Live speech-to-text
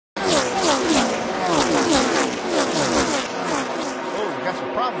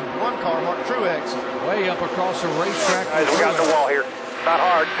problems with one car, Mark Truex. Way up across the racetrack. Guys, we got the wall here. Not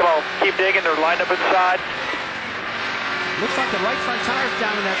hard. Come on, keep digging. They're lined up inside. Looks like the right front tire's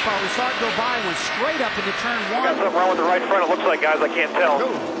down in that car. We saw it go by and went straight up into turn We got one. something wrong with the right front. It looks like, guys. I can't tell.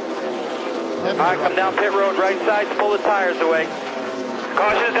 All right, come down pit road, right side. Pull the tires away.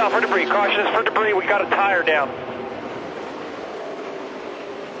 Caution is down for debris. Caution is for debris. We got a tire down.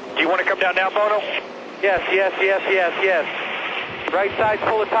 Do you want to come down now, Bono? Yes, yes, yes, yes, yes. Right side,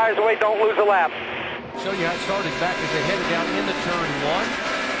 pull the tires away. Don't lose a lap. Show you how it started back as they headed down into turn one,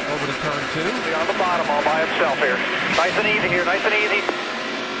 over to turn two. Be on the bottom all by himself here. Nice and easy here, nice and easy.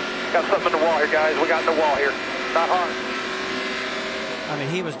 Got something in the wall here, guys. We got in the wall here. Not hard. I mean,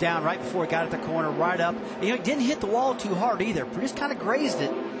 he was down right before he got at the corner, right up. You know, he didn't hit the wall too hard either. Just kind of grazed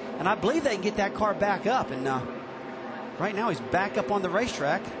it. And I believe they can get that car back up. And right now he's back up on the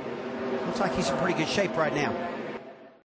racetrack. Looks like he's in pretty good shape right now.